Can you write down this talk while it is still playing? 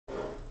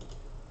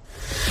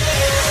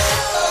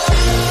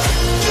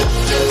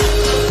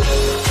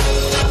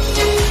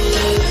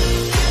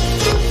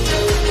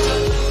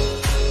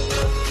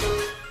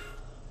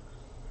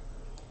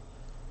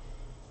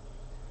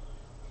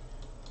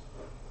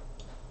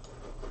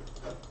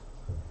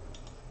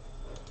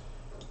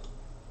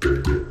Alright,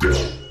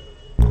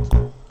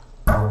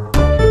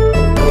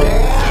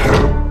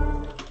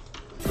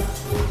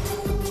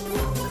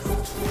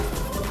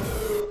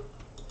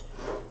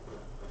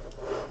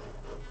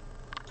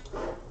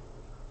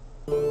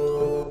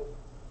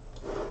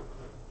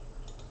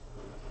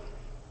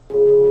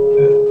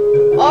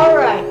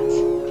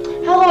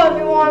 hello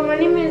everyone, my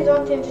name is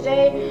Baldi and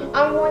today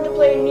I'm going to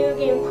play a new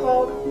game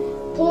called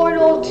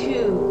Portal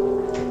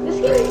 2. This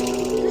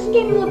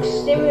game looks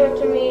similar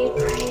to me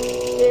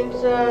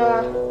since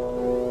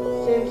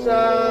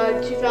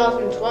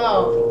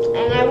 2012,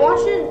 and I want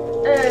to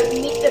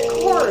meet the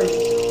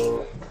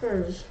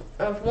cores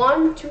of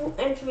 1, 2,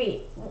 and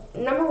 3.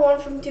 Number 1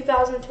 from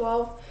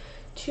 2012,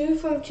 2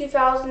 from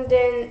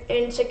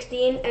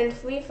 2016, and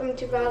 3 from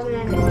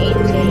 2018.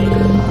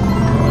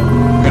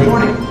 Good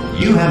morning.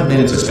 You have been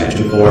in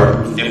suspension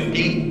for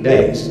 50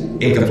 days.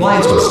 In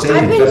compliance with state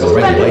and federal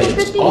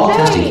regulations, all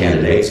testing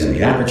candidates in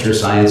the Aperture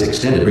Science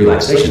Extended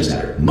Relaxation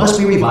Center must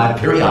be revived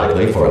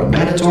periodically for a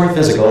mandatory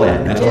physical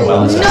and mental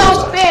wellness exercise.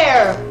 No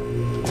fair!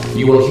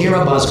 You will hear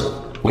a buzzer.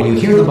 When you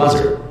hear the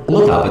buzzer,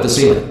 look up at the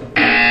ceiling.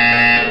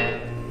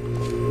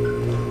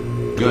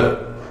 Good.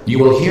 You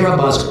will hear a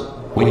buzzer.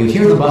 When you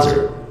hear the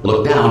buzzer,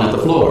 look down at the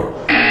floor.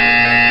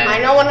 I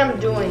know what I'm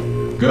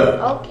doing. Good.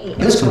 Okay.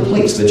 This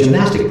completes the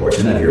gymnastic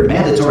portion of your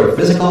mandatory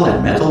physical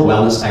and mental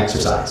wellness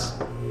exercise.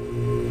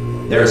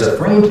 There is a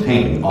framed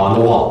painting on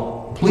the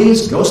wall.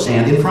 Please go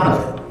stand in front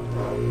of it.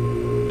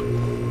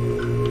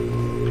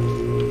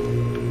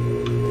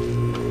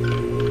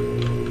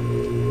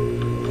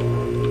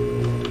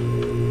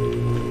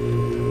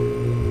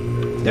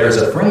 There is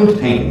a framed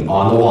painting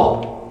on the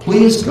wall.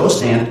 Please go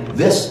stand.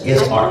 This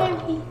is art.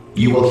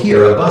 You will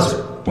hear a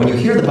buzzer. When you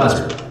hear the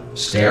buzzer,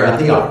 stare at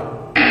the art.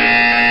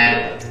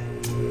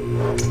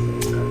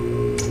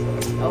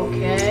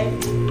 Okay.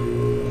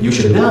 You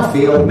should now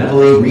feel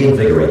mentally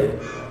reinvigorated.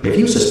 If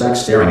you suspect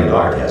staring at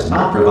art has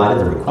not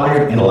provided the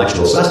required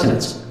intellectual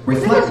sustenance,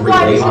 reflect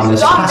briefly on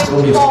this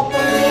classical music.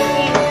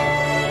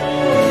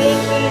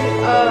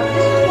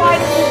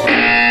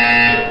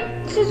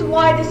 This is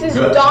why this is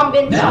Good.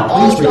 Dombin's Now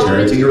please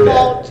return to your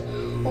bed.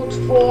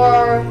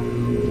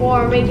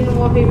 For making the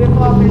wallpaper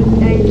pop and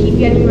keep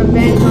getting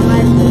revenge on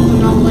my for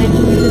not playing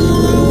through the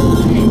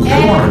school.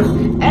 Good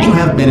morning. You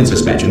have been in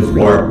suspension for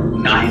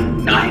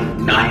 9.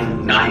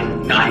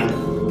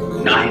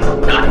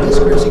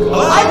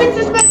 Hello? I've been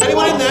suspended.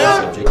 Anyone in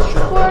there?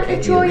 For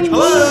enjoying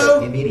Hello?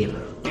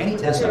 Immediately. Any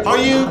test Are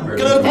you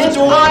gonna open the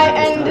door?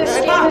 and this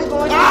game is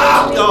going to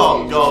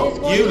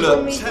God, you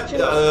look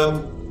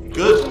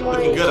good.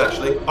 Looking good,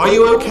 actually. Are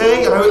you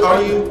okay?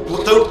 Are you?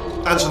 Well,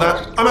 don't answer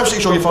that. I'm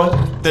absolutely sure you're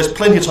fine. There's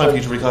plenty of time for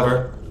you to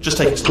recover. Just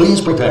take it slow.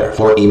 Please prepare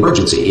for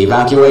emergency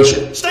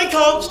evacuation. Stay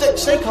calm.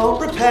 Stay calm.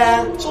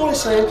 Prepare. That's all I'm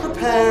saying.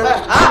 Prepare.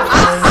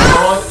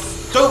 Alright.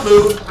 Don't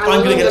move.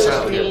 I'm gonna get us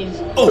out of here.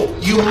 Oh,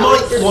 you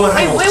might want to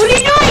hang on. Wait, what are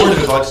you doing? Word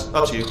of advice.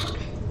 Up to you.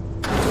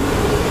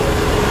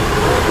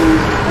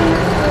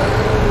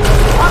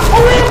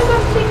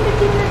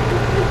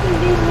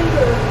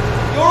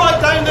 You alright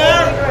down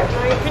there?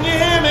 Can you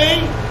hear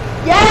me?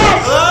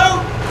 Yes! Hello?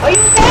 Are you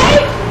okay?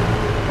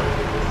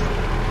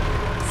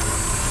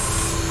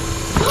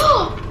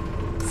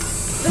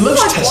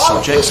 Most test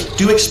subjects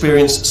do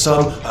experience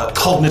some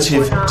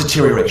cognitive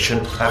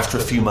deterioration after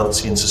a few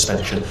months in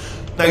suspension.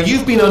 Now,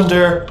 you've been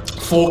under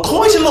for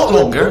quite a lot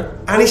longer,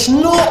 and it's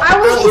not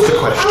out of the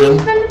question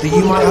that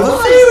you might have a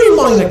very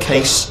minor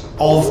case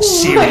of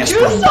serious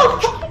brain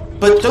damage.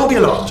 But don't be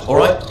alarmed, all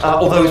right?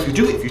 Although if you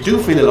do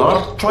feel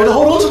alarmed, try to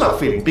hold on to that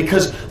feeling,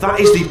 because that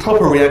is the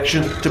proper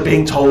reaction to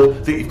being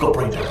told that you've got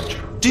brain damage.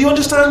 Do you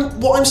understand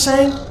what I'm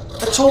saying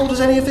at all?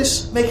 Does any of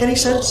this make any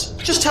sense?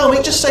 Just tell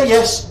me. Just say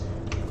yes.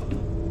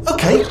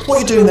 Okay, what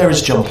you're doing there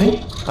is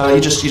jumping. You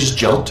just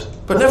jumped.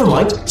 But never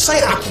mind. Say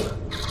apple.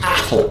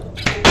 Apple.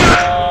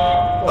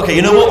 Okay,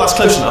 you know what? That's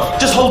close enough.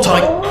 Just hold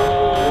tight.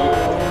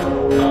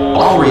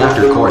 All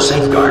reactor core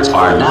safeguards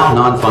are now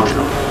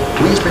non-functional.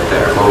 Please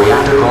prepare for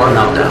reactor core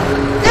meltdown.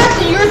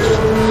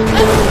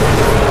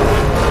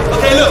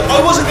 Okay, look,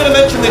 I wasn't going to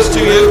mention this to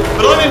you,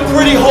 but I'm in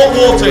pretty hot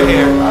water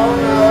here. Oh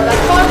no,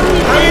 that's causing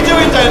me. How are you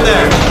doing down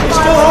there? You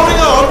still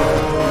holding on?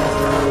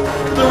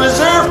 The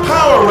reserve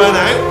power ran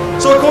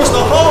out, so of course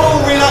the whole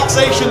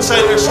relaxation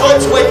centre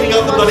stops waking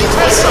up the bloody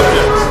test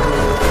subjects.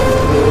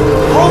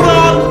 Hold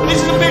on,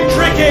 this is a bit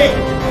tricky.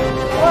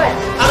 What?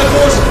 And of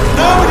course,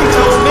 nobody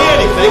tells me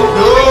anything.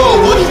 No,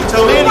 why should you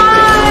tell me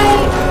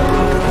anything?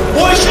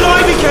 Why should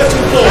I be kept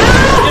informed?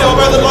 You know,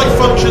 about the life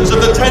functions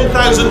of the 10,000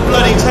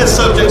 bloody test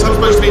subjects I'm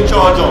supposed to be in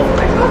charge of.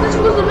 I thought this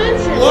was a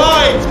mention.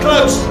 Why? It's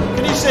close.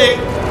 Can you see?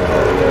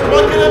 Am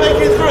I going to make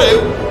it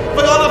through? Have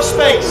I got enough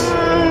space?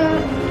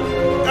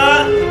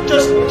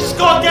 Just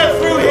gotta get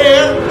through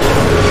here.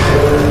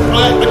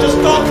 Right, I just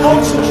gotta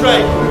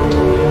concentrate.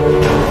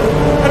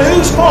 And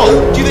whose fault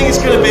do you think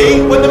it's going to be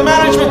when the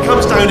management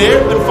comes down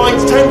here and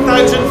finds 10,000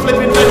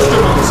 flipping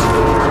vegetables?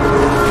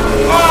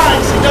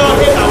 Alright, see, no, I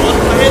hit that one.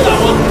 I hit that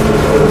one.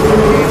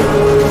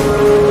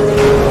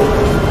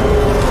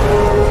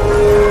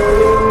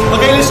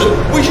 Okay, listen,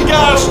 we should get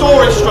our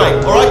story straight,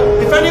 alright?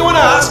 If if anyone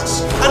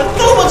asks, and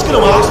no one's going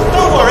to ask,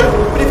 don't worry,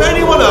 but if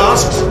anyone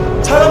asks,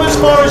 tell them as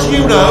far as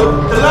you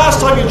know, the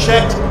last time you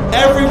checked,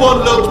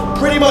 everyone looked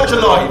pretty much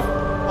alive.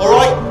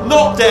 Alright?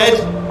 Not dead.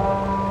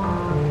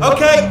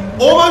 Okay,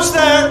 almost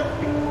there.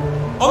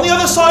 On the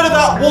other side of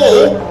that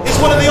wall is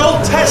one of the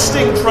old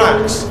testing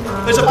tracks.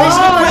 There's a piece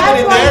of equipment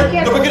in there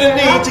that we're going to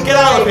need to get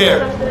out of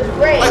here.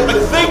 I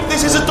think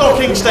this is a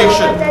docking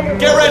station.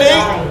 Get ready.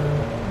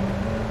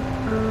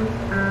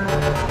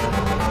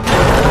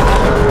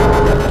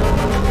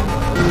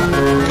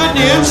 Good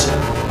news,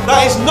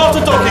 that is not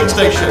a docking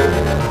station.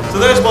 So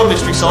there's one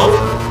mystery solved.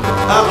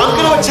 I'm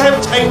going to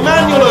attempt a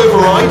manual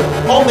override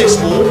on this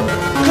wall.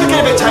 Could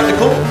get a bit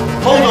technical.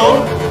 Hold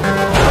on.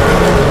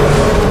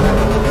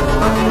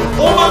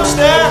 Almost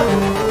there.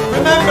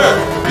 Remember,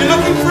 you're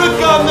looking for a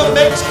gun that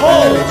makes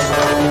holes.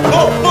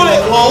 Not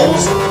bullet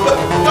holes, but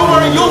don't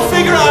worry, you'll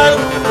figure it out.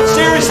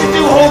 Seriously,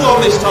 do hold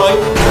on this time.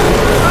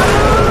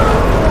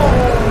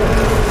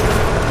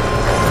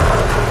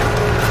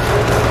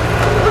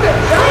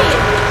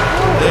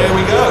 There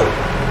we go.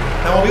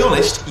 Now, I'll be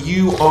honest,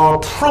 you are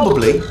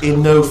probably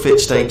in no fit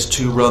state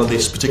to run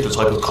this particular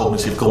type of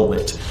cognitive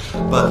gauntlet,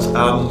 but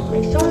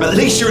at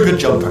least you're a good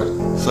jumper,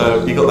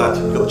 so you got that,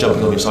 you got the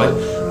jumping on your side.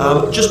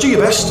 Just do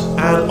your best,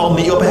 and I'll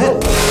meet you up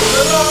ahead.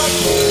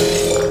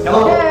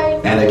 Hello,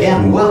 and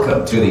again,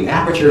 welcome to the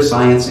Aperture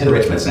Science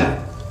Enrichment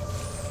Center.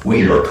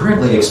 We are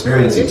currently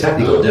experiencing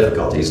technical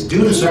difficulties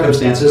due to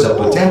circumstances of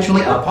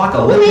potentially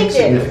apocalyptic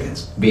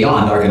significance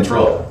beyond our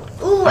control.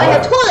 Ooh, I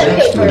have toilet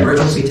thanks paper. to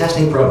emergency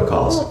testing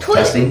protocols,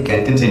 testing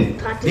can continue.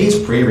 These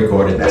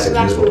pre-recorded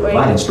messages will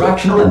provide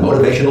instructional and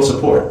motivational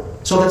support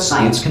so that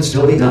science can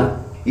still be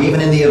done,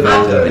 even in the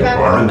event of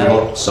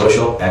environmental,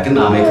 social,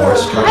 economic, or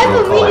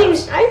structural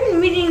collapse. I've been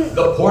reading.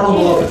 The portal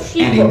will open,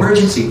 and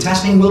emergency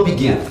testing will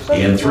begin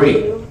in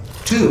 3,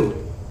 2,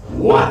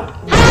 1.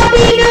 Happy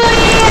New Year!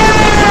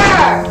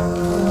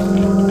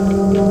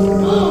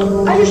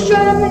 I just showed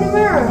up in the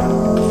mirror.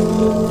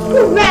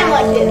 Who ran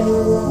like this?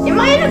 Am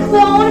I in a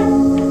clone?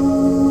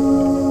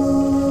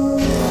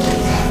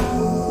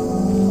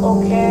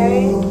 Okay.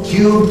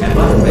 Cube and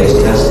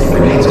button-based testing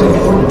remains an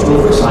important tool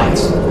for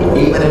science,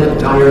 even in a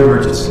dire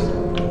emergency.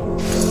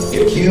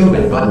 If cube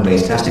and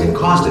button-based testing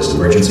caused this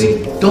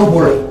emergency, don't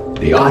worry.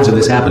 The odds of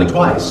this happening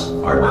twice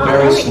are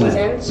very slim.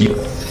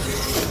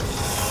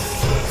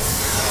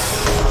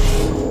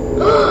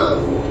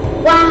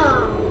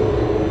 Wow.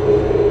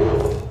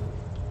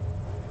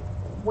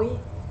 Wait.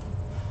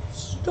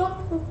 Stop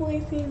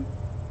replacing.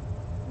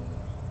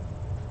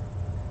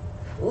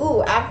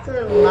 Ooh,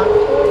 after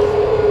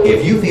laboratory.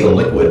 If you feel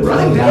liquid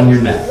running down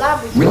your neck,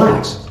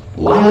 relax,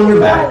 lie on your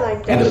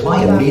back, and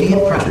apply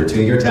immediate pressure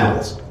to your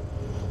temples.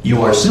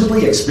 You are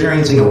simply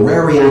experiencing a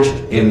rare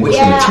reaction in which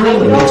the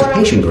material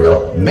emancipation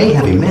grill may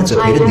have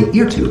emancipated the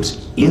ear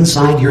tubes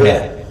inside your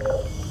head.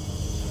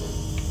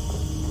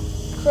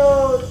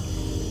 So,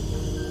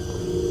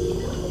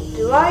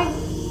 do I?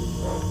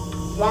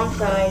 Wrong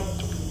side.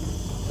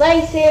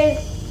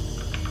 Places.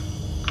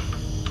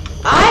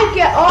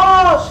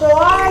 So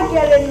I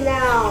get it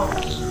now.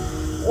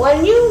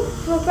 When you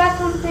press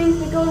on things,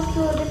 it goes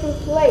to a different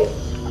place.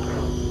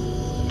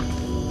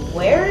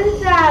 Where is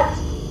that?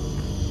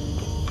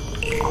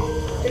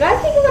 Did I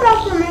think of it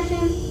off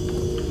permission?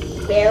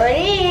 There it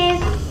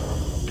is.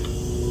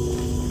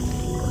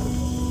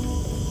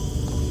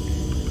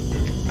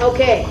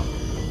 Okay.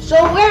 So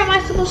where am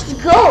I supposed to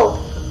go?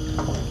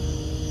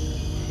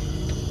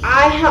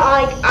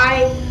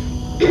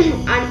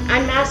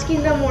 I'm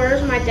asking them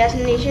where's my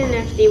destination and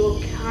if they will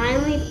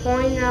kindly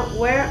point out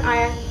where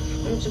I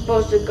am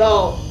supposed to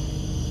go.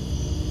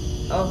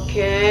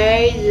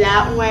 Okay,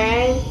 that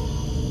way.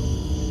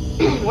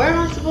 Where am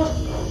I supposed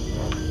to go?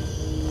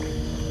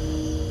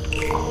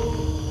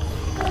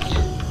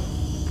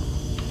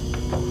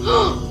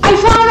 I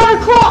found our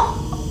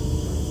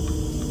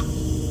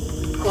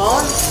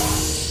clone!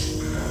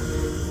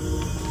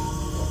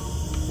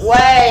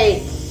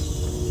 Wait.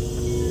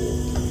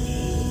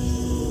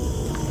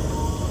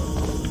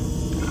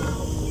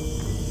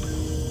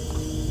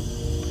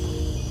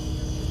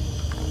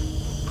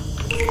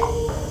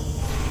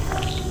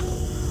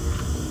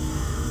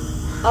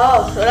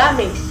 Oh, so that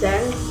makes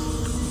sense.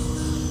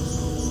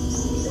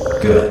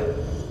 Good.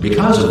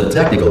 Because of the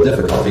technical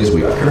difficulties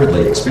we are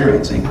currently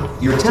experiencing,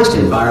 your test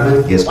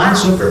environment is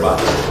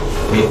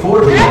unsupervised.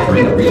 Before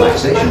re-entering a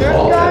relaxation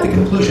ball at the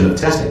conclusion of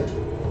testing,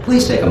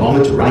 please take a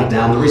moment to write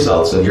down the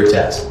results of your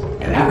test.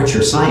 An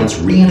Aperture Science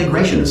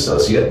Reintegration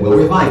Associate will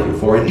revive you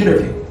for an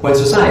interview when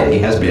society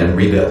has been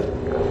rebuilt.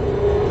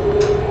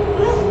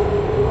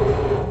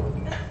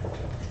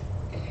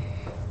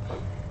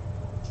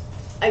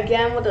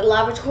 Again, what the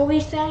laboratory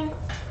is saying?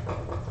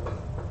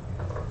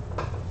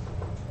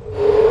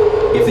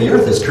 If the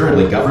Earth is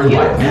currently governed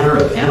by a manner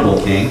of animal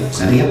king,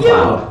 sentient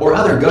cloud, or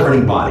other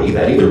governing body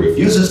that either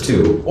refuses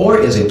to or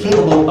is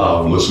incapable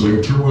of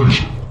listening to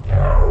reason.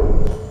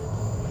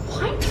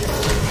 What?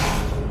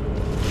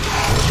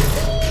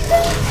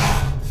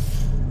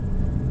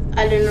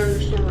 I didn't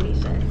understand what he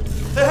said.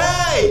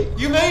 Hey,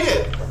 you made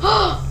it!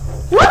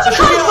 Where'd you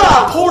come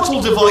from?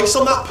 portal device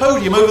on that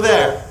podium over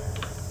there.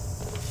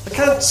 I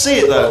can't see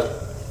it though.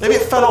 Maybe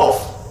it fell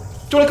off.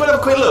 Do you want to go and have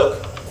a quick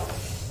look?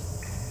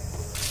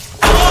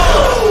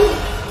 Oh!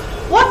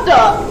 What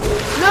the?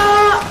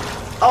 No!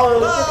 Oh, it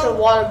was just a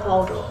water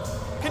bottle.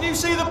 Can you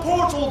see the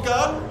portal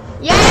gun?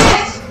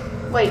 Yes!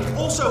 Wait.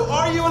 Also,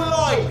 are you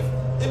alive?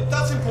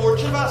 That's important.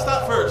 Should have asked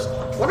that first.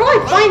 Where do I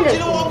find it? Do you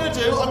know what I'm going to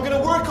do? I'm going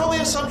to work on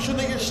the assumption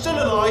that you're still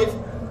alive,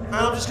 and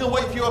I'm just going to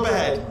wait for you up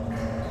ahead.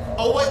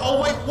 I'll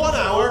wait 1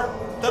 hour,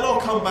 then I'll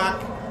come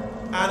back,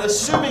 and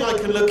assuming I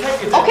can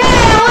locate you, okay,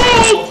 I'll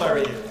wait. I'll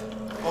bury you.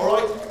 All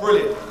right,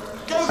 brilliant.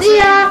 Go See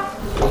ya.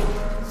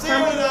 See you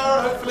in an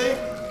hour, hopefully.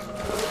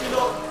 If you're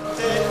not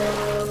dead.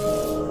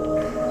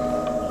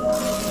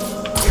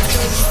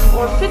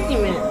 Or 50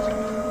 minutes.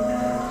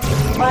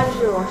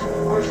 50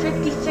 or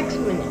 56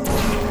 minutes.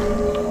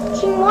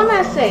 What you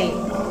wanna say?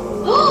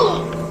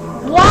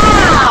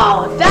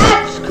 Wow,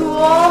 that's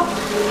cool.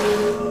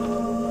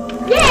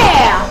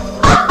 Yeah.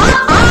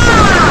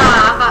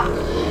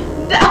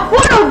 The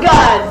portal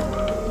gun.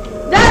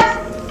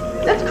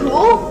 That's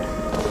cool.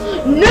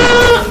 No.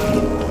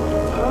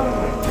 Oh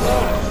my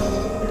god.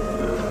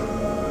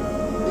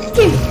 This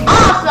game's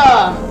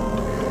awesome.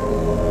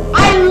 I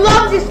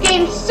love this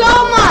game so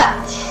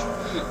much.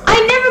 I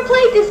never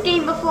played this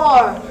game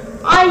before.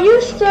 I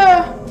used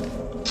to.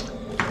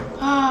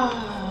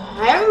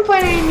 I haven't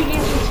played any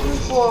games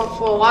for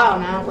a while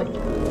now. But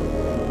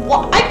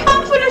well, I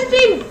come for the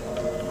same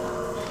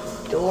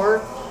door.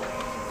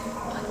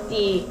 What's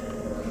the?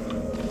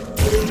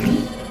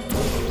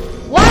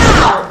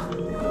 Wow!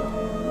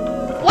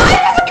 Why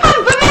does it come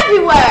from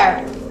everywhere?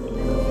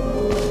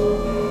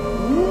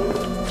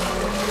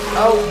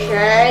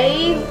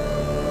 Okay.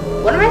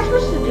 What am I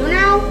supposed to do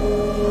now?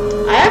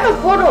 I have a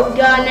portal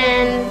gun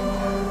and...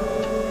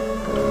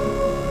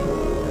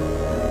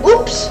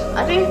 Oops!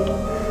 I think...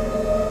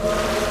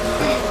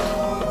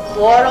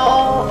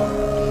 Portal...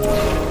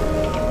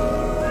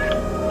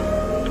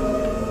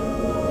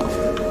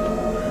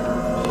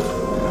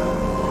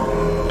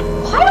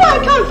 Why do I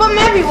come from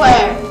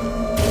everywhere?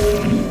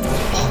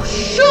 Oh,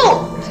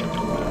 shoot!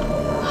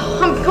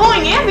 I'm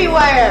going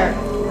everywhere!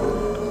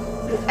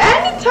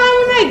 Anytime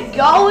when I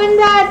go in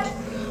that,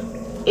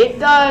 it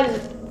does...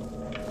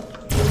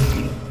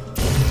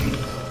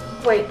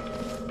 Wait,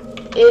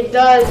 it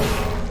does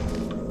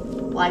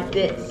like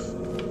this.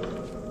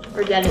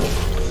 Forget it.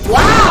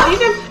 Wow,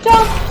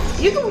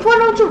 you can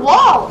put out your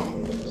wall.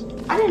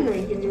 I didn't know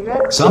you could do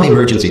that. Some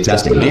emergency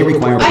testing may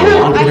require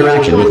prolonged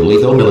interaction with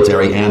lethal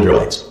military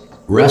androids.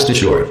 Rest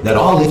assured that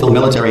all lethal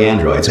military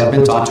androids have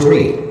been taught to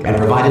read and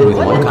provided with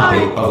one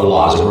copy of the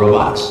laws of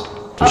robotics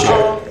to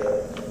share.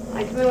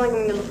 I feel like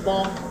I'm gonna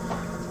fall.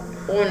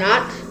 Or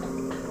not.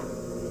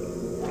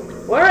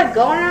 Where do I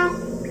go now?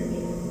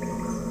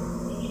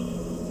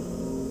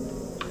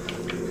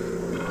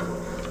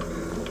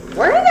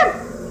 Where are the...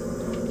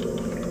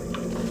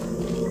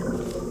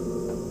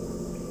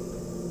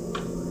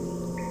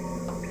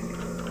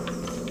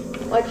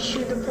 Let's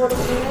shoot the portal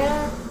from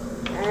there.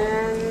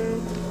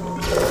 And...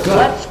 Good.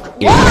 Let's...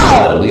 If you know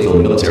that a lethal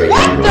military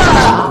android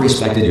has not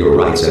respected your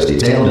rights as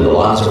detailed in the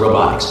laws of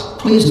robotics,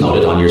 please note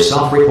it on your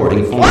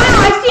self-reporting form. Wow,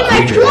 I see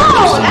my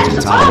drone!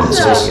 That's awesome!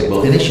 Associate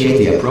will initiate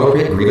the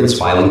appropriate grievance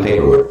filing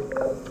paperwork.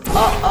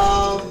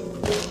 Uh-oh.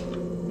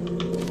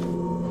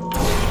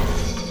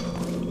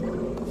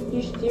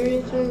 You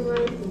serious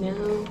right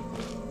now?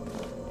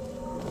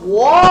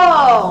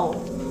 Whoa!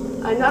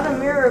 Another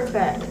mirror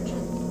effect.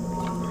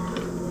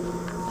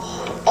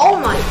 Oh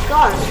my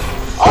god!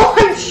 Oh,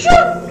 I'm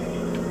sure!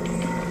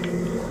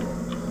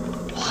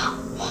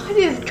 What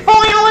is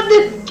going on with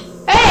this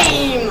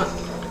game?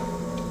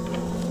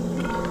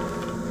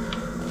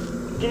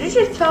 Did it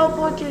just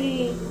teleport to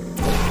the...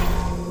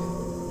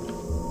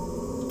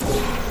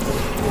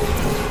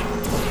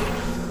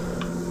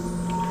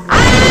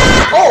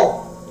 Ah! Oh!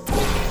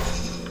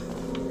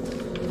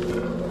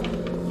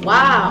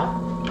 Wow.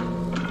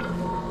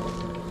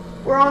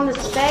 We're on the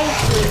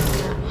space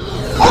now.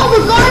 Oh, the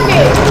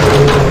garbage!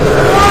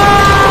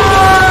 Whoa!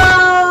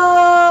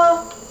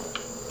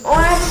 Oh, I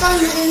forgot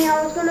the game I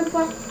was gonna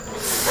play.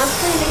 I'm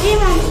playing the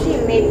game on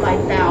Steam made by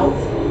Valve.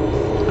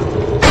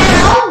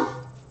 Valve!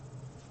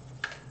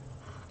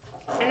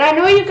 And I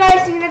know you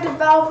guys think that the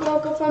Valve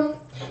logo from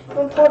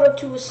Portal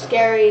 2 was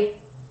scary.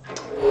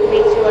 It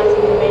makes you like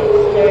think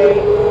it's scary.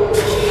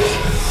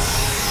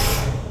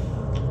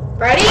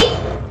 Ready?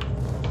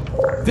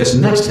 This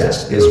next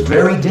test is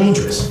very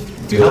dangerous.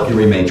 To help you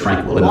remain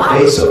tranquil in the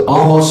face of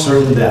almost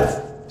certain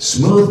death,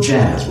 smooth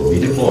jazz will be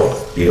deployed.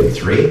 In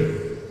 3,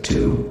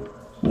 2,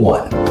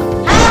 1.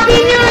 Happy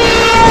New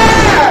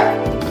Year!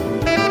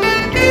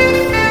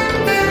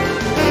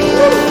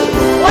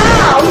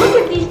 Wow, look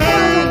at these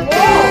giant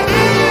walls.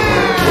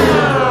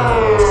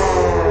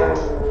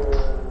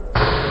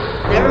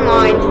 Never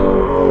mind.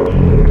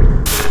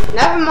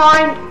 Never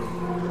mind.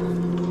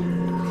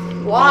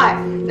 Why?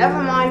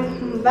 Never mind.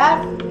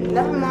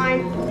 Never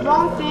mind.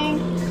 Wrong thing.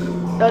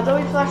 The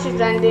Adobe Flash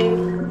is ending.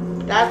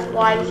 That's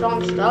why the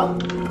song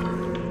stopped.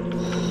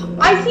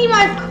 I see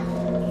my...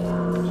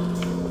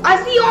 I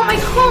see all my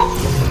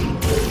cars.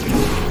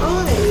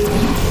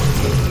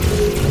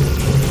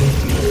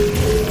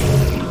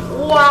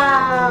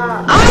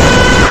 Wow. Ah!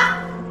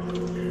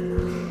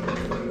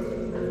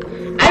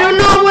 I don't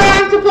know where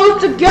I'm supposed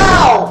to go.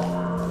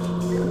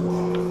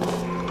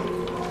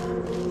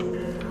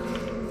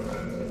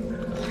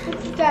 Where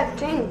did that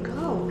thing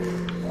go?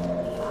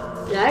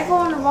 Did I go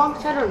on the wrong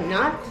side or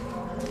not?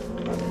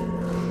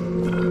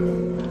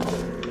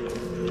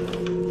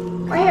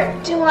 Where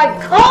do I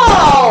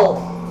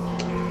go?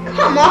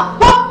 Come on.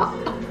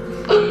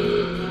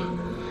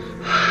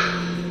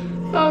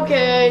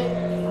 Okay.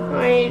 I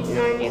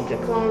need to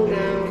calm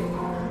down.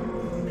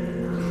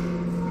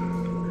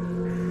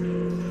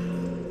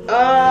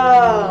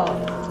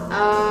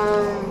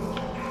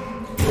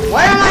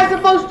 Where am I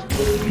supposed to?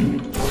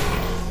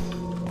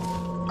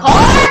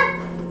 Car?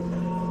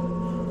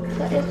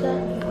 What is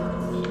that?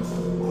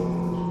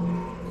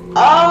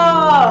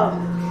 Oh!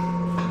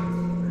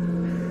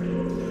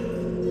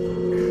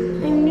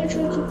 I'm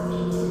neutral to...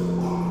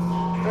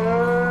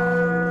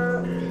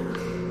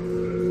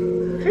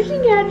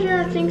 Christian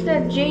Gadget thinks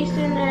that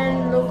Jason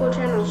and local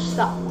channel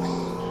sucks.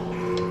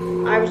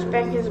 I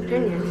respect his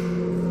opinion.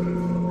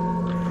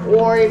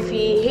 Or if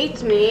he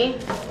hates me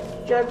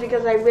just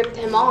because I ripped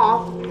him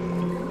off,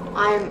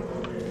 I'm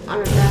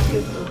a bad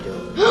people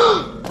too.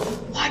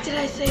 Why did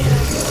I say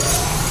that?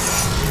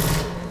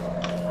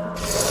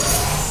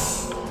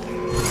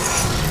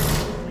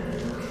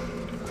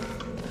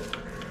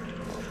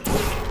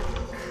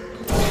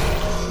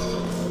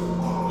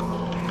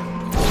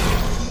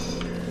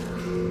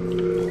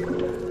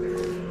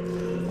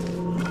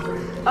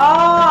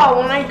 Oh,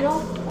 when I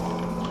go,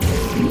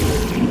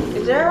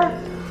 is there a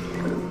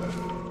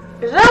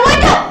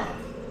window?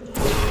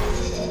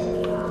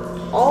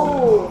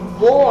 Oh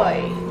boy!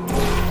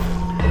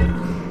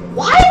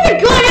 Why is it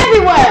going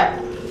everywhere?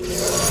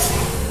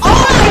 Oh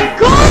my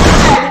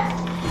god!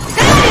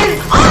 That is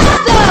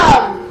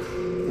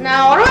awesome!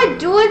 Now what do I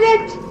do with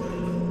it?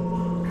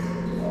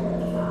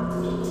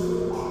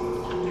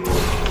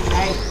 I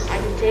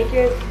can take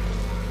it,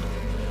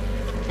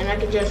 and I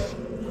can just.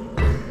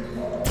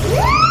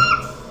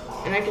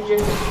 And I can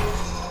just,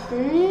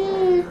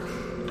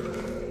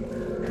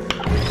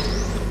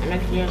 and I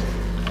can just,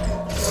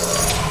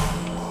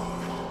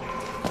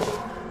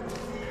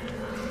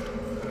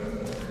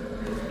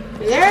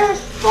 is there a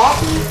spot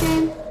in this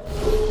game?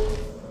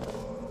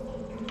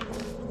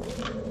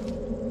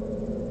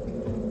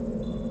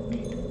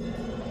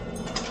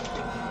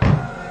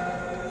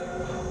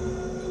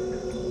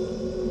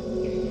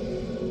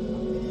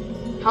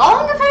 How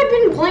long have I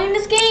been playing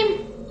this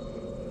game?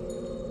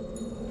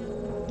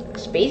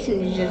 Space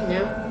Ninjas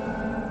now.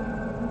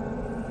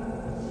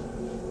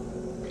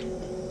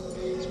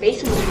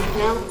 Space Ninjas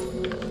now.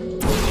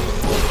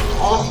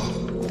 Oh.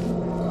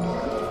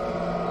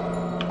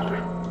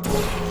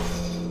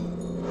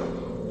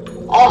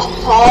 Oh.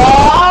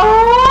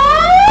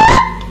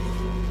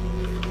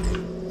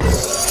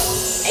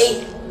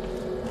 8.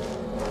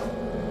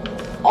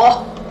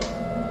 Oh.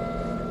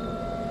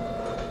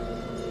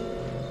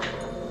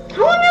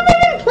 How long have I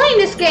been playing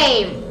this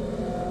game?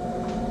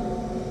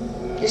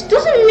 This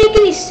doesn't make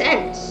any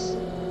sense.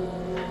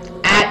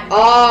 At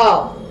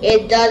all.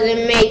 It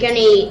doesn't make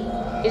any...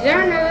 Is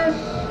there another...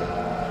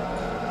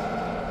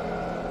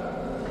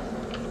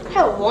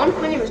 Hello,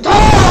 my name is... Oh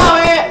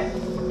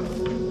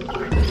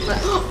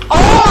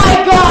my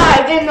god!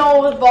 I didn't know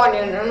it was Barney.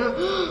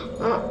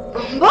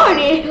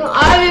 Barney?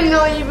 I didn't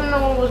even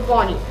know it was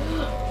Barney.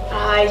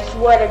 I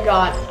swear to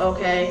god.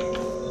 Okay.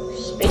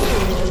 Space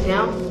Ninjas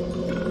now.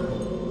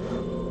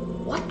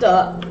 What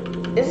the...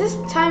 Is this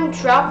time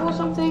travel or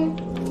something?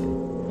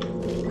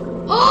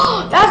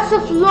 Oh, that's the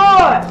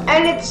floor,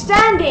 and it's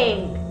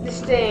standing.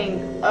 This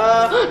thing.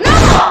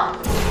 No!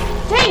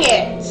 Dang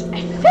it!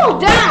 I fell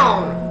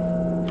down.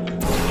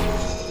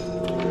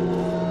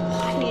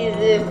 Why is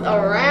this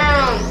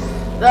around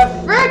the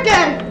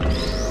frickin'?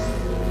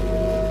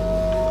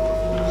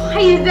 Why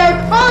is there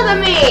close to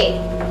me?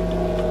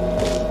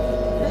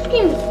 This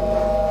game's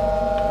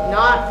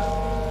not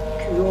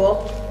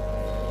cool.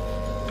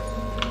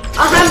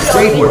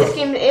 Great work.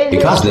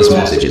 Because this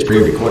message is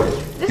pre-recorded,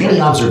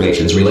 any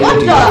observations related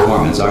to your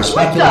performance are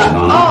speculation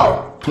on our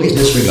part. Please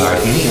disregard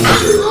any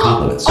undeserved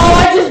compliments. Oh,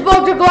 I just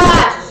broke the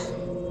glass!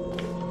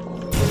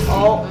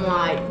 Oh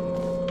my.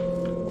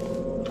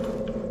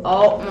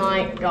 Oh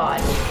my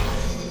god.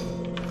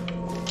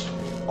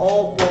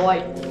 Oh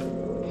boy.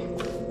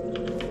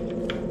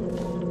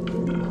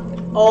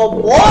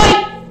 Oh boy!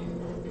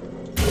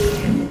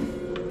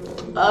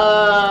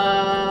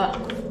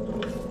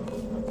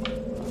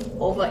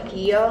 Over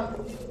here,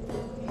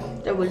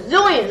 there were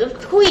zillions of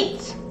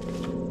tweets.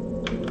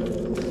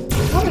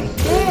 What is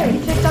there?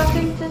 TikTok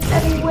things just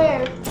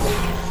everywhere.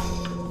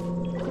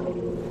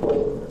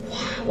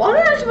 What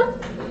am I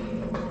supposed?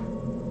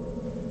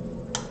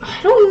 I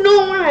don't know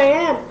where I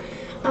am.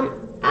 I'm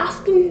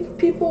asking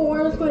people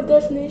where's my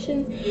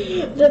destination,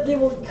 that they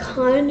will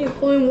kindly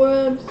point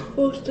where I'm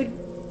supposed to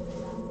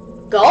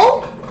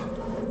go.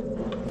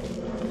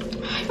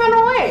 I found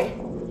a way.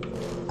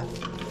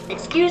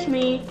 excuse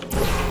me.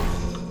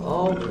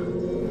 Oh.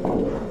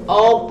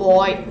 Oh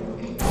boy.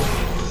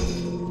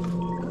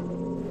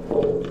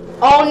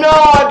 Oh no,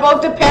 I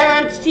broke the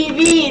parents'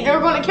 TV.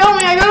 They're gonna kill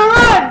me. I gotta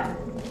run.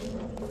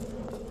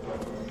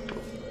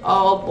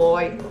 Oh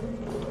boy.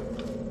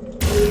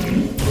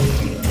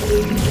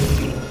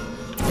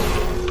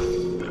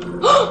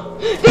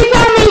 They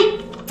found me.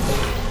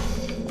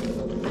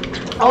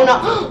 Oh no.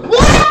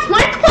 What?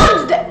 My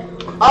club's dead.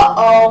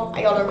 Uh-oh.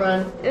 I gotta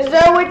run. Is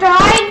there a way to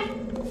hide?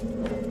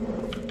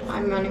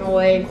 I'm running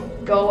away.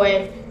 Go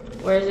away.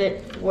 Where is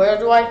it? Where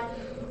do I?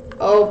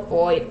 Oh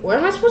boy. Where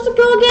am I supposed to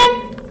go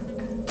again?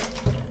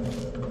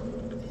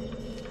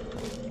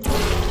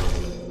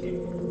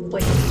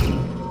 Wait.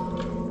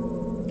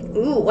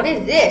 Ooh, what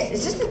is this?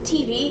 Is this the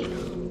TV?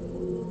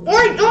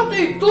 Wait, don't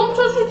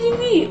touch the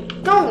TV.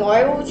 Don't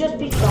worry, we'll just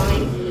be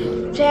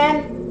fine.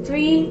 10,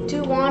 3,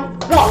 2, 1,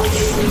 go.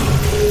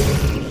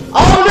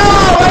 Oh no,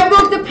 I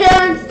broke the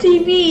parents'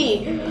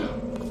 TV.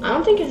 I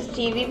don't think it's a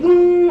TV.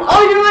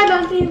 Oh, you're right,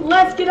 Baldi.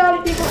 Let's get out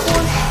of here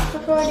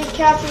before they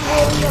capture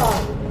where we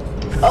are.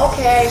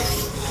 Okay.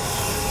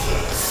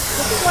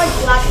 This is like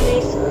Black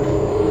Mesa.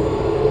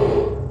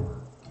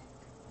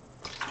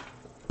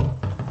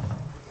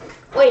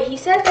 Wait, he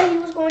said that he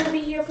was going to be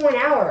here for an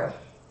hour.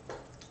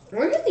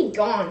 Where is he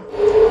gone?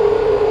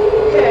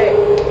 Okay.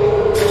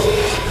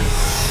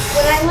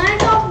 When I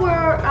land off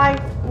where I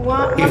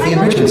want... If the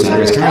Enrichment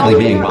Center is currently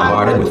being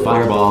bombarded with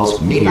fireballs,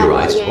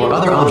 meteorites, or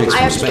other objects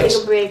from space,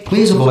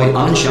 please avoid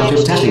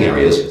unsheltered testing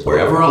areas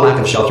wherever a lack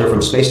of shelter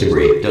from space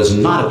debris does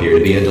not appear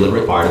to be a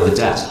deliberate part of the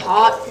test.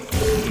 Hot.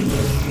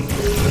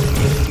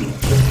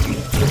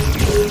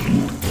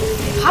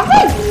 How do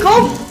I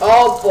go?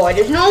 Oh boy,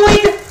 there's no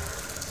way to...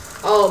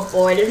 Oh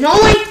boy, there's no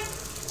way...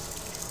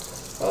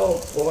 Oh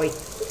boy.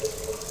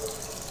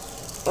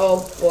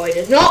 Oh boy,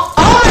 there's no...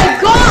 Oh my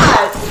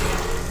god!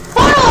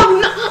 Oh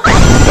no!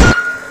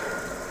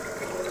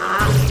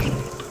 Ah.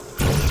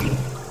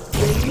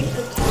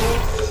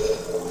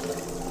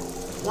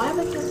 Why have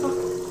I killed some...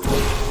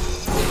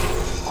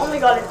 Oh my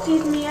god, it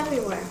sees me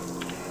everywhere.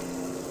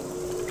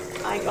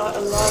 I got a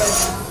lot of...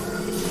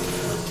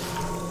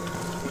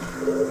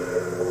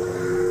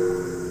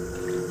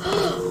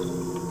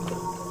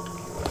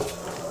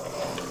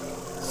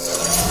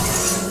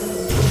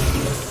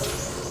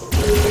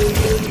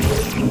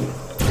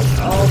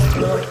 Oh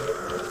boy.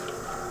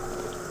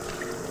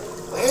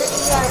 Where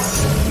is that?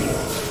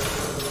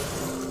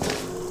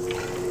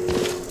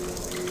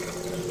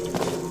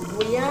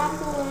 We are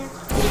going.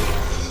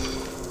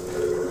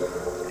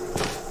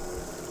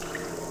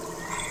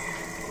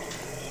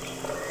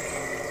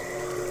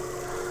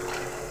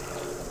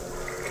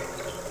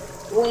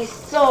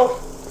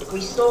 We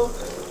still.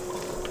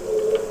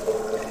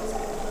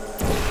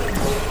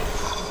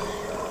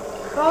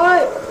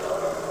 God.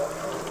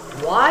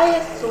 Why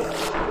is so...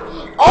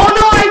 Oh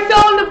no, I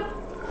fell in the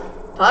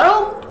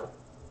puddle?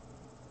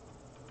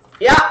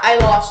 Yeah, I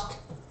lost.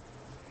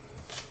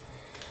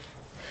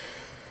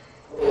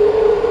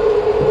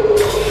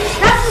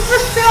 That's the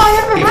first fail I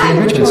ever had. If the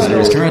Enrichment Center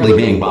is currently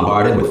being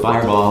bombarded with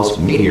fireballs,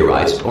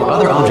 meteorites, or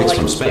other objects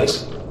from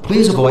space,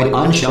 please avoid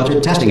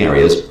unsheltered testing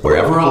areas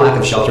wherever a lack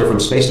of shelter from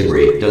space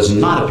debris does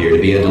not appear to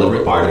be a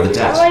deliberate part of the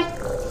test.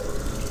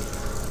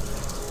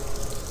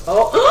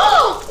 Oh.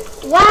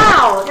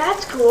 Wow,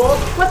 that's cool.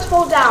 Let's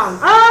fall down.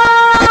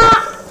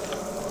 Ah!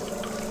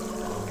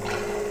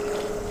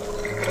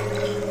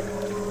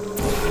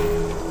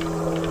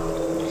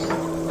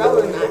 That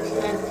was an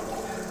accident.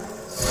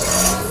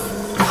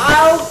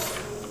 Ow!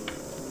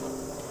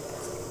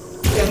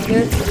 Get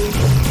this.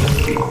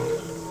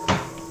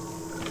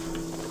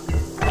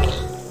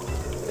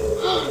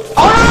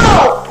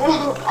 Oh!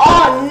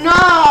 Oh no!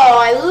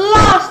 I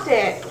lost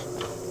it!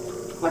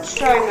 Let's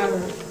try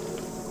another.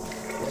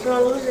 If I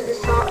lose it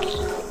this time.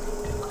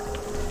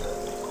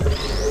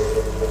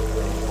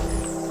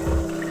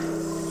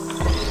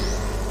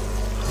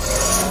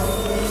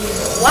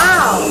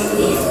 Wow!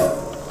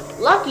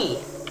 Lucky!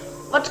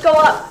 Let's go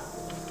up.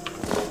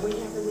 We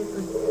have a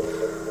different.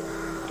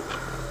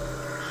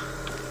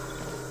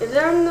 Is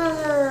there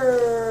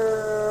another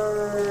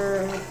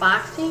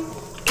boxing?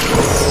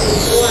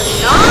 Or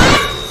not?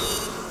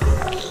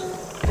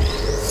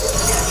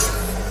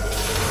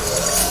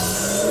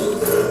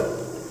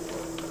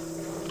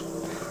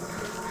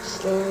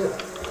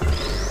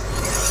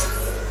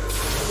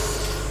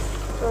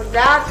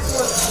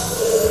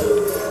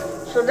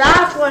 So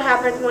that's what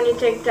happens when you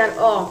take that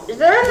off. Is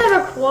there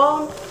another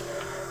clone?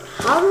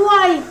 How do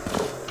I...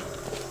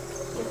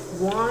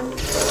 One...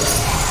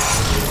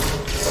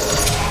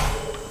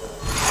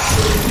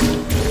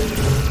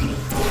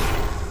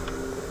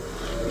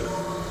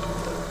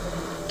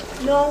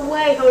 No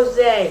way,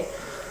 Jose.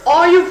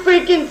 Are you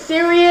freaking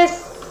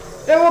serious?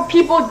 There were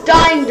people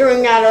dying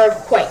during that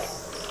earthquake.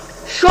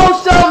 Show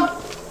some...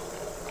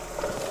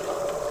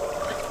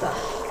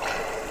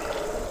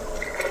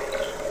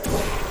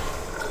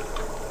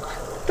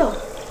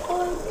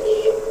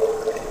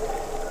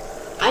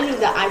 I knew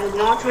that I was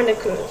not trying to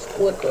curse.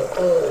 What the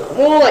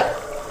more like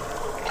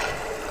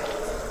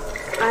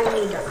I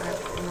knew that.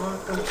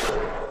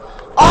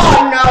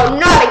 Oh no,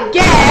 not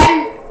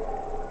again!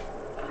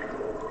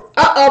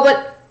 Uh-oh, but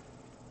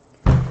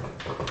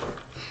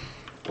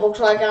looks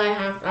like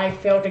I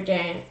failed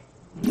again.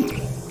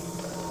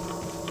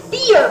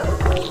 Beer!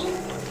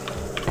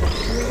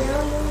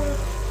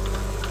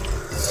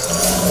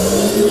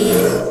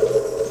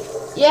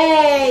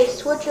 Yay,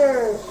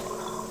 switchers!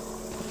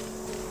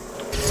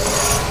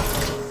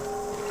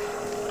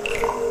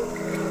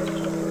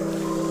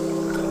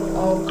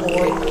 Oh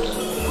boy.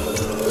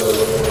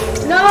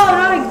 No,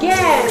 not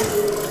again!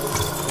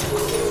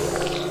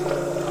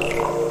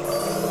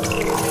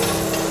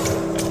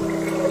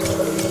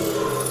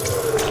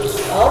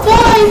 Oh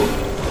boy!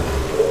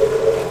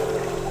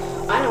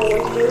 I know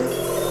what to do.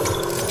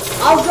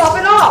 I'll drop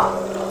it off!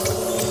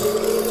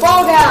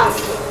 Fall down!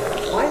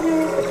 Why is it?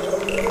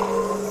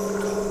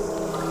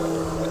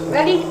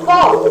 Ready?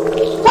 Fall!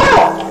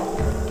 Fall!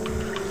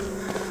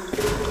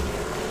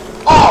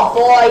 Oh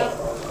boy!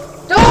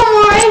 Don't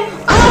worry!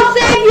 I'll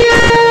save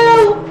you!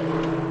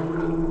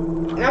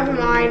 Never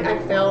mind, I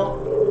fell.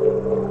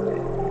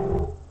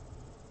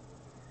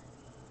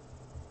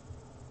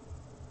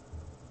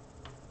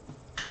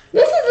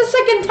 This is the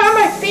second time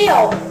I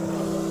failed.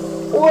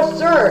 Or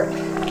third.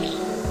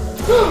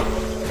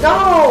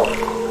 No!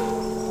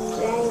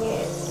 Dang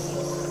it.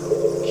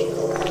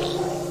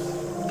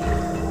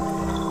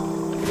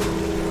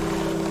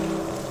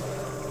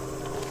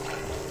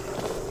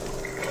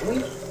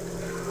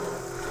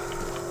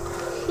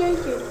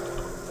 Thank you.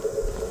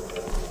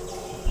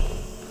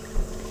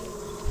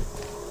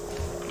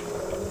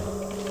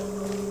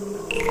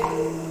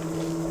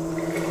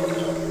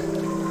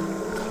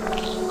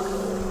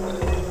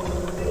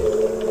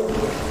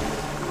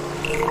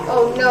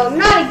 Oh no,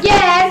 not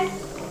again!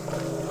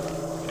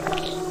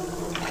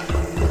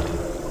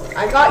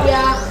 I got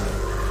ya.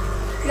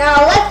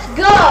 Now let's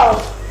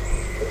go!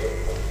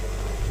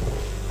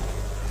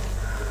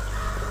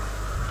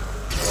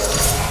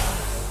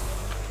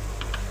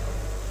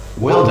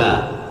 Well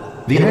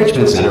done. The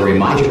Enrichment Center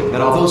reminds you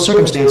that although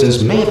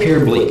circumstances may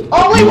appear bleak,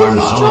 Oh, wait, you are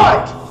this not is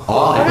alone. short.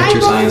 All When Adventure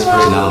I go Science to,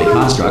 personality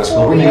constructs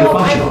will remain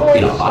functional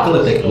in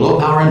apocalyptic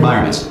low-power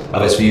environments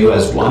of as few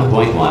as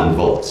 1.1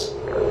 volts.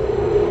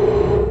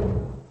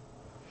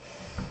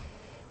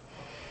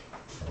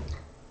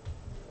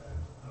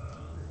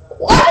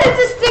 Why does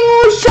this thing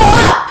always show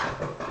up?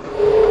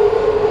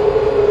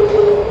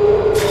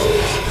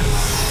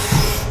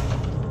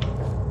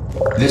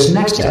 This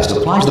next test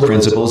applies the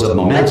principles of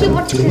momentum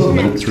What's to this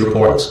movement next? through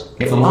portals.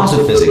 If the laws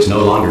of physics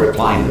no longer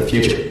apply in the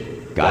future,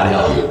 God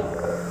help you.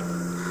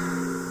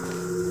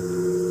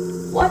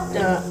 What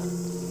the?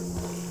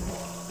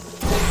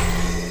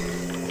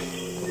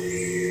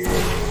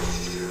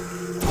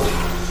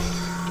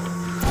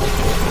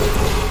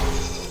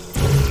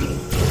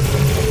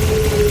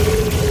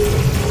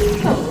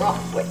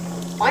 Wait,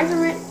 why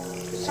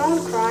is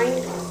someone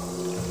crying?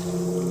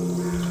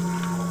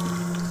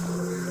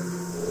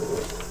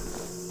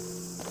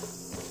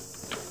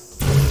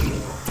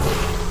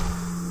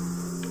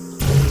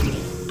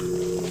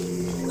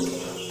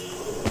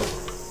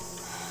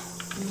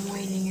 I'm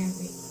waiting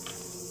every.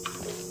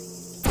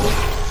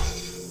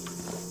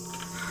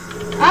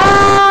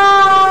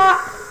 Ah!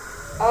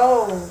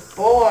 Oh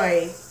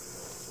boy!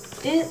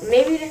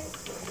 Maybe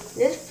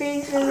this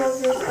version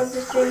of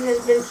this thing has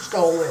been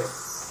stolen.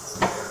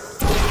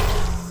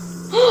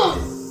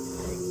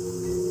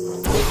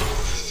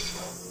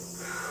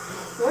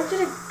 Where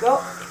did it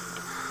go?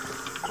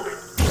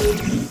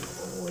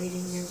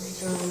 Waiting every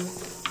time.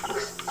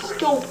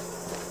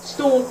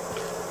 Stone.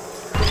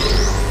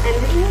 And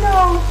did you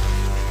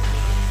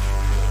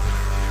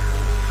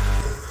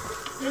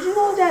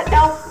know that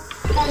elf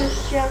on the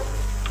shelf?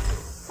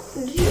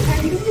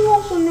 Did you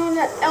also know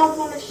that elf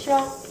on the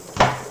shelf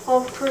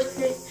of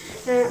Christmas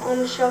on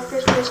the shelf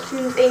Christmas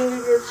tunes Angry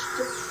Birds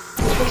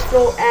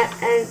Disco at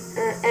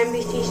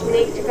NBC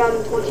Snake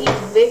 2020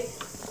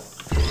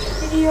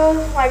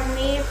 videos like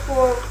me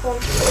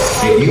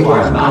If you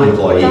are a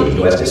non-employee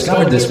who has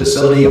discovered this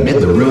facility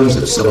amid the ruins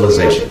of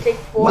civilization,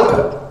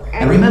 welcome.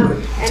 And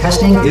remember,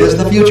 testing is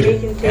the future,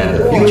 and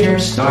the future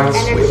starts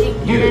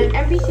with you. And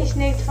NBC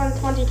Snake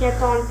 2020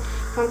 kept on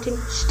counting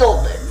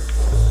stolen.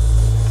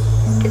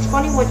 It's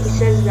funny when he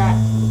says that.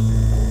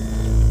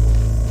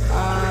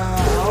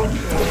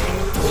 Okay.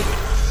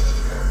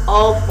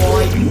 Oh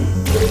boy.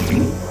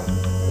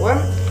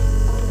 Where?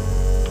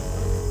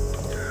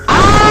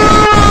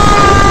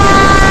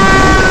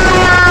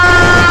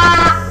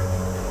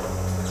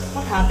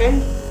 What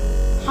happened?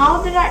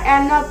 How did I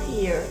end up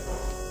here?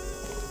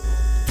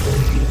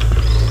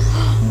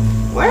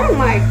 Where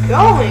am I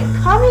going?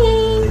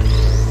 Coming!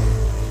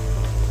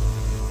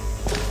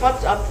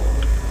 What's up there?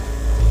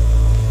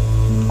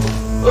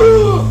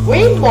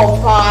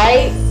 Rainbow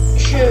pie?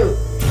 Shoot.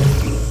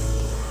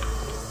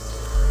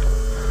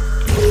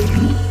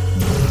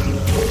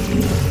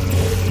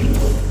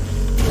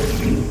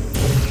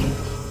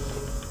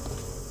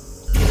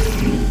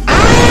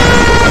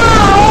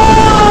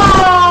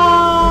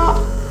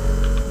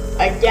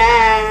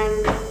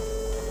 Again.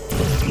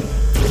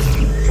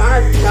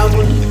 Trying to tell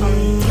what's coming.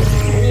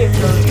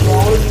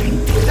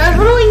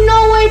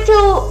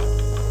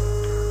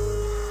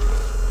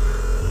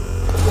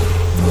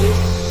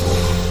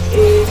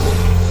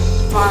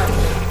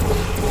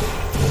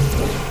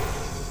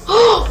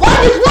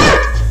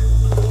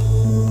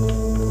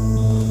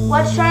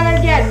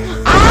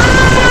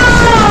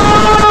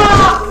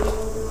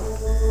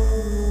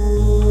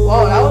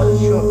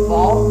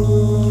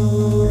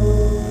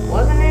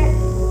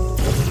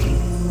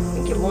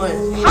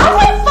 ones. How do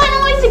I find a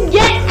way to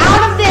get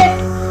out of this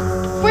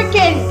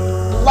freaking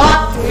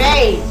locked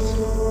maze?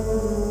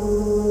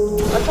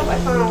 Let's hope I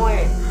find a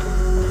way.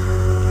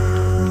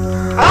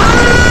 Ah!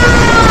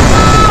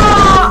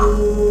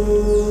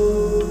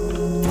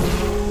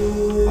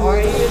 Are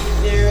you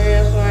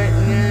serious right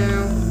now?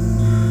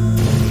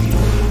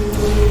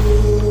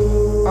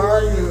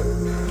 Are you?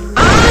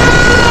 Ah!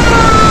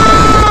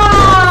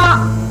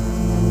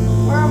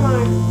 Where am I?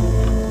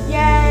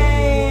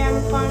 Yay! I'm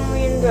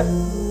finally in the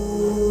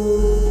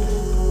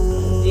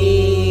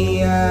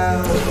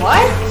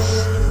what?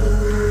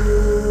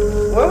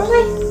 Where was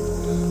I?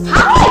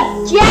 How did I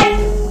get?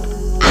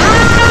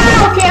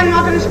 Ah! Okay, I'm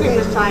not gonna scream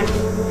this time.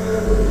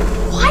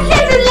 Why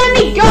can't it let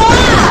me go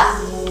up?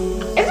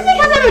 Is it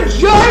because I'm a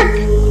jerk?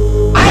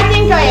 I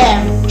think I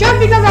am. Just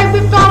because I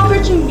ripped off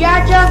Christian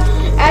Gadget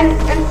and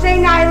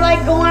saying I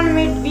like going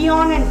and be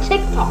on in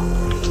TikTok.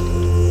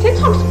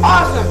 TikTok's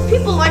awesome.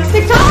 People like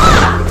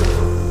TikTok.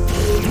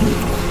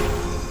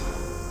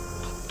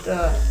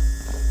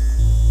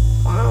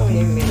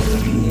 Finally made it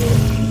up here.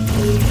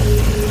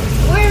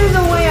 Where's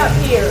the way up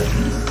here?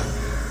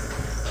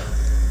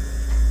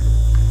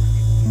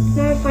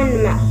 Now I find the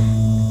map.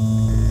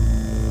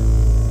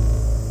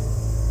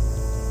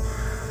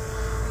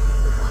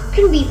 What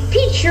can be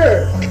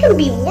featured? What can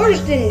be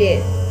worse than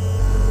this?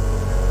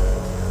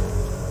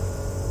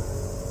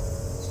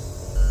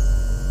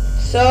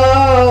 So,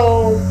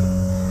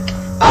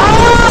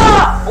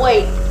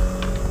 wait.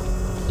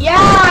 Yeah,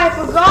 I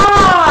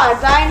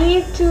forgot. I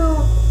need to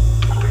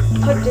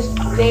put this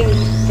thing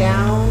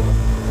down.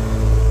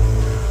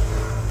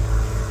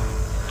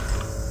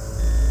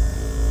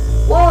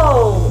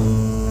 Whoa.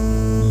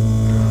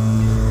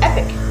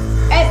 Epic.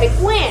 Epic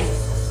win.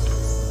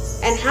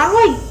 And how do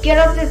I get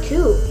up there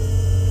too?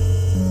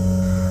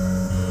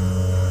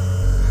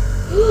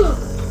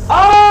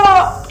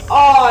 Oh,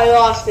 I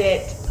lost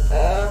it.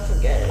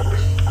 Forget it.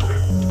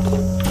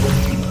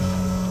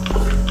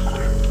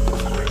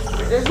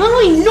 There's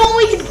literally no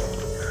way to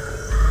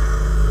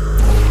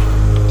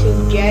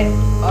get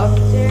up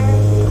there.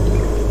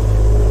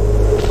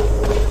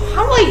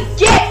 How do I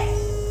get?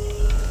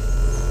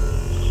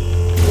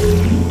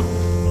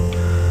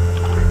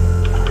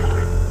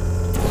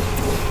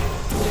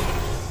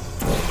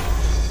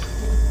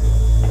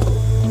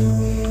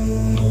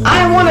 I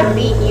want to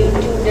beat you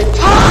to the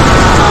top.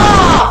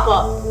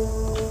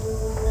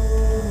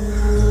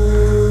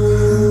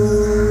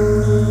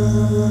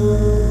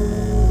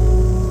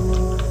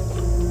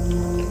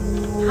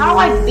 How do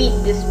I beat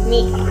this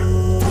meat?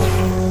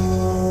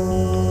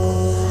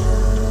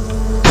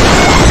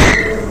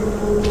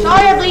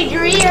 Sorry I bleed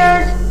your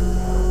ears.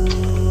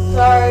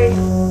 Sorry.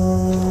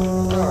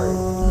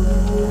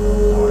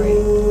 Sorry.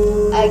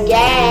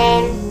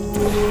 Again.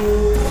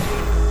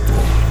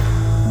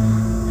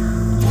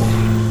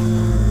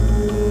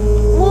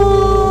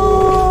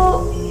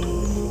 Whoa.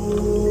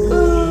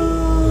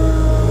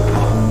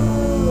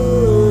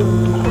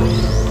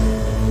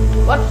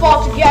 Let's fall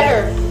together.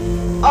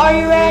 Are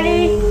you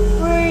ready?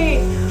 3,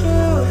 2,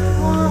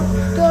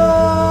 1, go!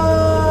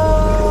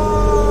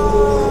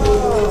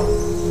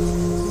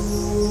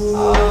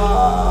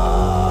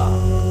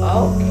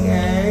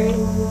 Okay.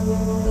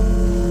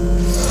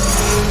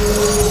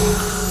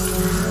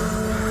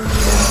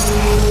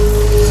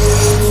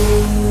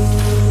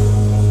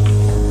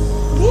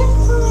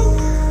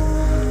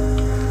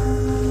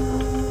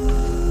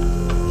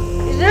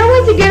 Is there a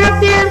way to get up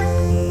there?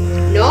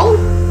 No?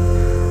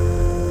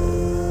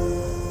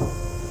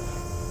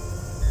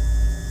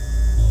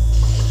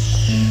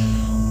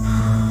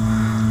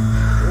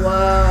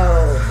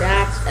 Whoa,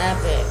 that's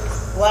epic.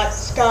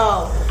 Let's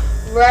go.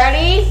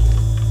 Ready?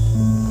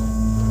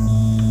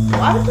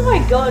 Why do I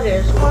go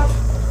there?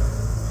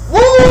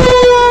 Whoa!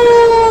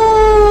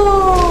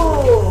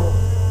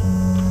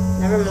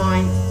 Never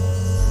mind.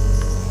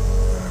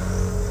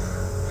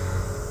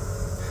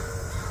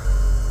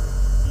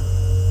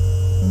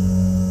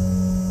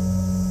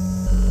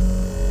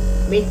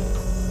 Me.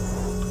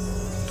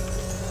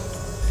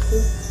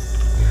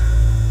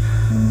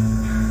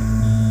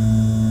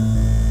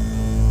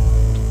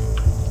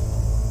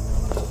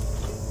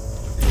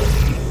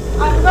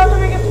 I forgot to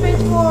make a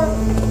space for.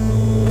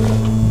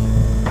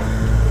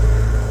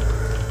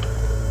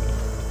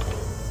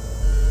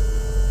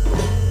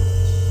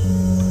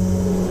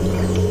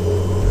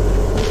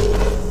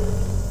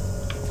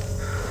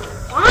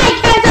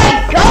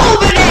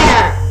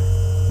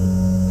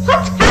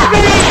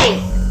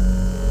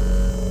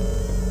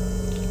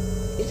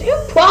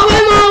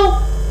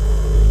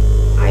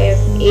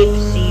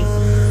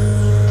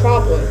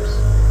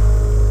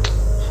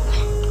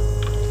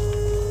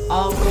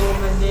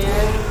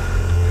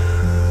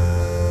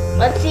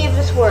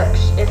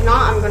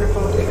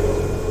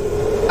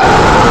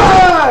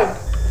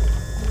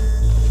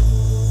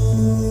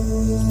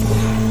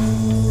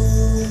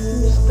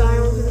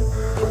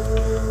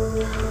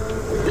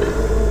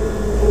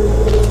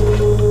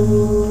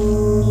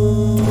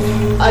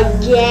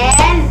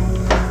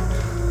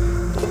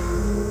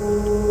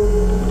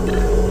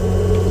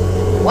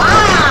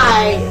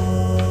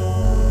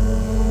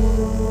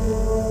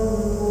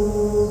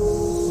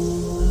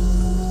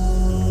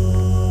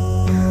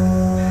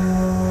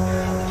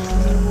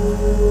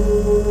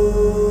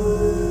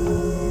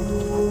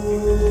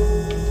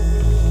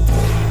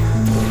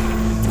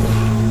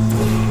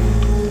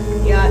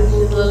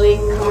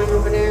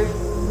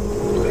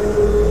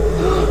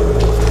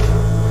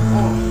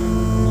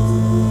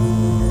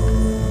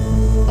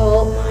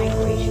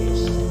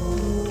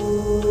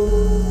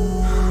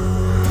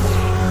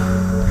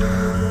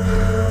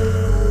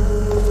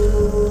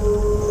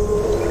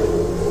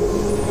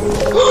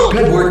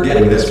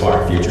 getting this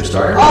far, future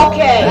starter.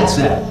 Okay. That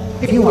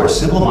said, if you are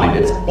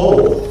simple-minded,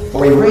 bold,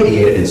 or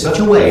irradiated in such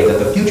a way that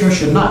the future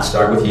should not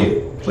start with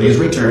you, please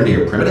return to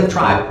your primitive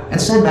tribe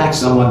and send back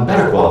someone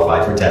better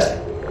qualified for testing.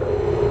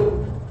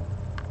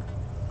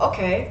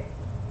 Okay.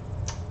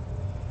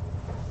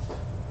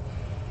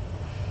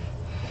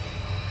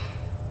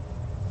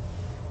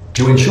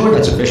 To ensure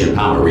that sufficient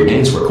power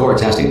remains for core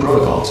testing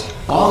protocols,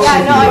 all Yeah,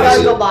 safety no, I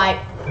gotta devices... go by.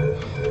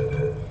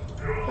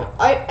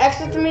 I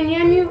exit the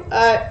menu.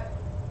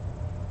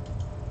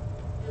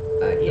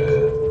 Yes.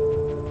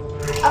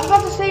 I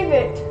forgot to save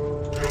it.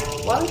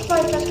 Why don't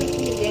I press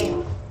continue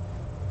game?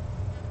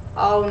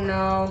 Oh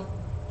no.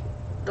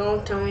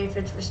 Don't tell me if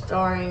it's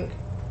restoring.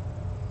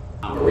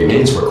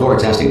 remains for core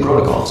testing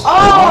protocols. All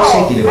Oh,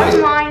 safety devices...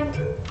 never mind.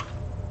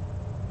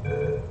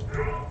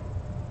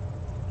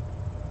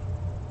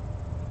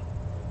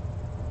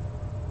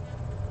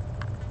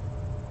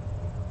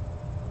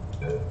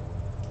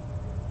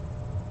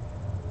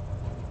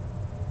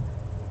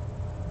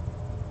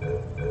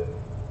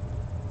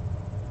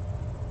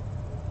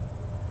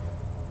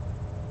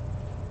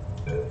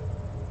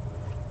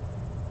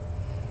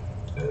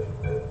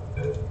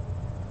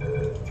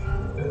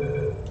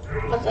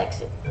 Let's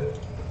exit.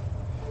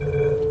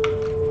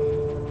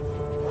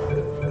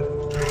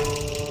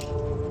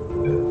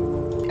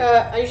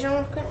 Are you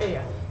sure?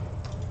 Yeah.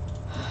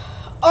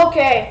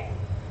 Okay.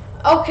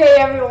 Okay,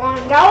 everyone.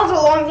 That was a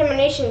long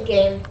domination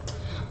game.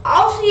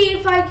 I'll see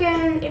if I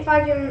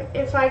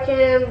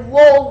can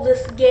roll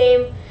this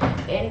game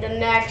in the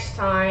next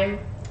time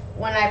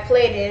when I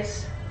play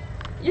this.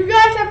 You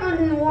guys have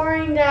been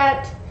worrying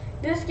that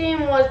this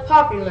game was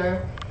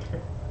popular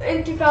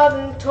in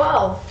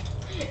 2012.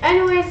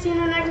 Anyway, see you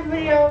in the next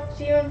video.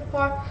 See you in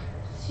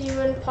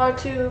part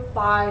 2.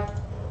 Bye.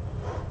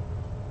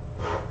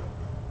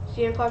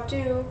 See you in part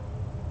 2.